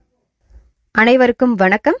அனைவருக்கும்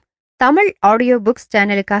வணக்கம். Tamil audio books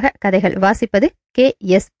சேனலுக்காக கதைகள் வாசிப்பது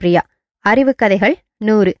KS பிரியா. அறிவு கதைகள்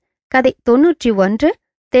 100. கதை 91.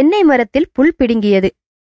 தென்னை மரத்தில் புல் பிடுங்கியது.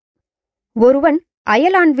 ஒருவன்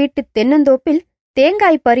அயலான் வீட்டு தென்னந்தோப்பில்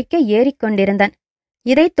தேங்காய் பறிக்க ஏறிக்கொண்டிருந்தான்.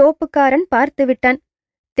 இதை தோப்புக்காரன் பார்த்துவிட்டான்.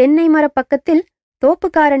 தென்னை மர பக்கத்தில்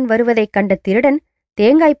தோப்புக்காரன் வருவதைக் கண்ட திருடன்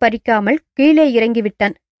தேங்காய் பறிக்காமல் கீழே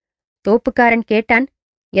இறங்கிவிட்டான். தோப்புக்காரன் கேட்டான்,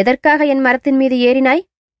 எதற்காக என் மரத்தின் மீது ஏறினாய்?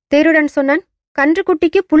 திருடன் சொன்னான்,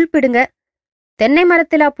 கன்றுக்குட்டிக்கு புல் பிடுங்க. தென்னை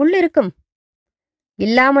மரத்திலா புல் இருக்கும்?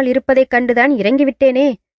 இல்லாமல் இருப்பதைக் கண்டுதான் இறங்கிவிட்டேனே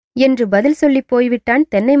என்று பதில் சொல்லி போய்விட்டான்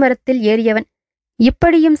தென்னை மரத்தில் ஏறியவன்.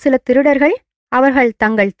 இப்படியும் சில திருடர்கள் அவர்கள்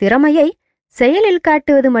தங்கள் திறமையை செயலில்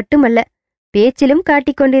காட்டுவது மட்டுமல்ல, பேச்சிலும்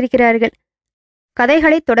காட்டிக் கொண்டிருக்கிறார்கள்.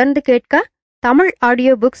 கதைகளை தொடர்ந்து கேட்க தமிழ்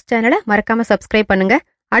ஆடியோ புக்ஸ் சேனலை மறக்காம சப்ஸ்கிரைப் பண்ணுங்க.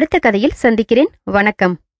 அடுத்த கதையில் சந்திக்கிறேன்.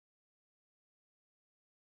 வணக்கம்.